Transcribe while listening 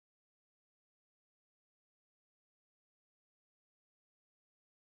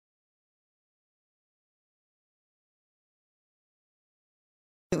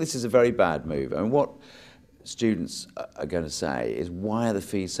I think this is a very bad move, and what students are going to say is, why are the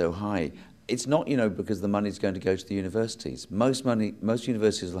fees so high? It's not, because the money's going to go to the universities. Most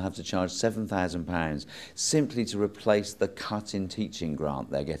universities will have to charge £7,000 simply to replace the cut in teaching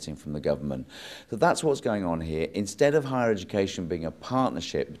grant they're getting from the government. So that's what's going on here. Instead of higher education being a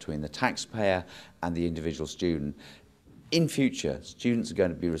partnership between the taxpayer and the individual student, in future, students are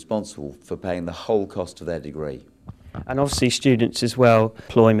going to be responsible for paying the whole cost of their degree. And obviously students as well,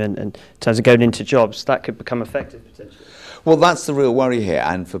 employment and in terms of going into jobs, that could become effective potentially. Well, that's the real worry here,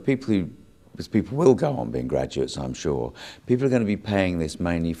 and for people because people will go on being graduates, I'm sure, people are going to be paying this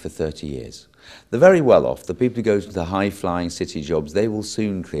mainly for 30 years. The very well off, the people who go to the high-flying city jobs, they will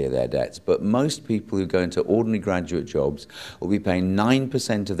soon clear their debts, but most people who go into ordinary graduate jobs will be paying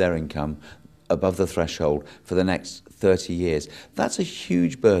 9% of their income above the threshold for the next 30 years. That's a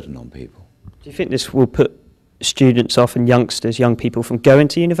huge burden on people. Do you think this will put students off and young people from going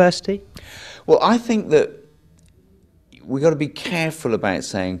to university? Well, I think that we've got to be careful about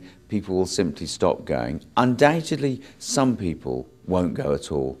saying people will simply stop going. Undoubtedly, some people won't go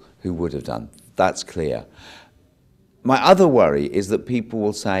at all who would have done. That's clear. My other worry is that people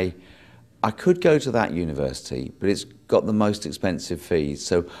will say, I could go to that university, but it's got the most expensive fees,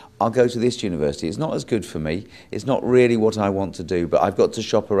 so I'll go to this university. It's not as good for me. It's not really what I want to do, but I've got to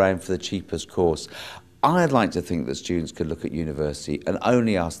shop around for the cheapest course. I'd like to think that students could look at university and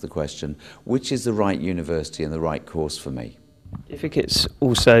only ask the question, which is the right university and the right course for me? Do you think it's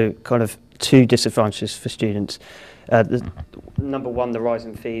also kind of two disadvantages for students? Number one, the rise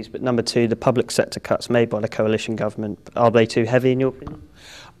in fees, but number two, the public sector cuts made by the coalition government. Are they too heavy in your opinion?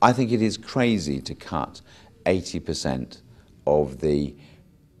 I think it is crazy to cut 80% of the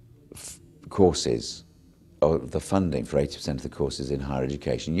courses, or the funding for 80% of the courses in higher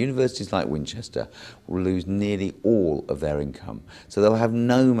education. Universities like Winchester will lose nearly all of their income. So they'll have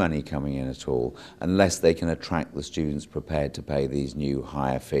no money coming in at all unless they can attract the students prepared to pay these new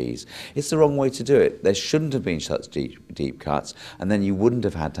higher fees. It's the wrong way to do it. There shouldn't have been such deep cuts, and then you wouldn't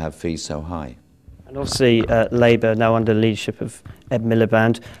have had to have fees so high. And obviously Labour now under the leadership of Ed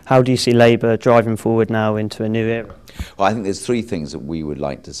Miliband. How do you see Labour driving forward now into a new era? Well, I think there's three things that we would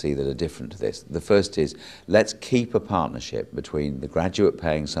like to see that are different to this. The first is, let's keep a partnership between the graduate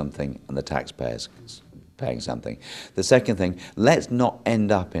paying something and the taxpayers paying something. The second thing, let's not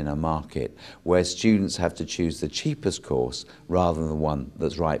end up in a market where students have to choose the cheapest course rather than the one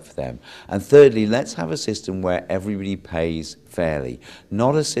that's right for them. And thirdly, let's have a system where everybody pays fairly,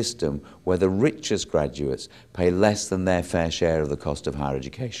 not a system where the richest graduates pay less than their fair share of the cost of higher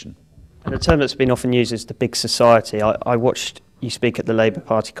education. And a term that's been often used is the big society. I watched you speak at the Labour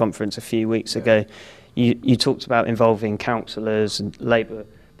Party conference a few weeks ago. You talked about involving councillors and Labour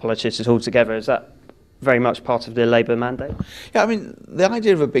politicians all together. Is that very much part of the Labour mandate? Yeah, I mean, the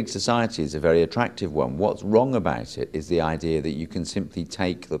idea of a big society is a very attractive one. What's wrong about it is the idea that you can simply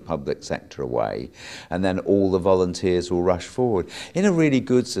take the public sector away and then all the volunteers will rush forward. In a really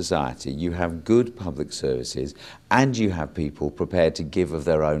good society, you have good public services and you have people prepared to give of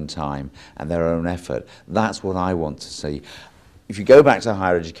their own time and their own effort. That's what I want to see. If you go back to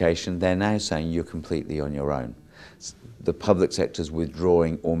higher education, they're now saying you're completely on your own. The public sector's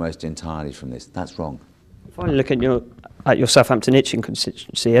withdrawing almost entirely from this. That's wrong. Finally, looking at your Southampton Itching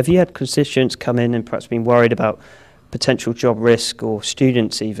constituency, have you had constituents come in and perhaps been worried about potential job risk or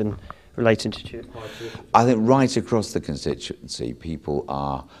students even relating to I think right across the constituency, people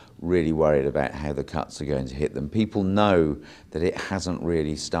are really worried about how the cuts are going to hit them. People know that it hasn't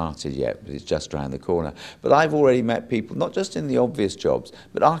really started yet, but it's just around the corner. But I've already met people, not just in the obvious jobs,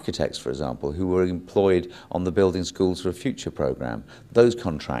 but architects, for example, who were employed on the Building Schools for a Future programme. Those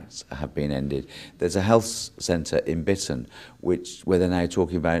contracts have been ended. There's a health centre in Bitton, where they're now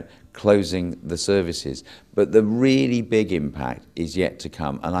talking about closing the services. But the really big impact is yet to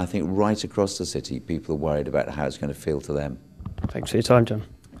come. And I think right across the city, people are worried about how it's going to feel to them. Thanks for your time, John.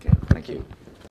 Okay, thank you.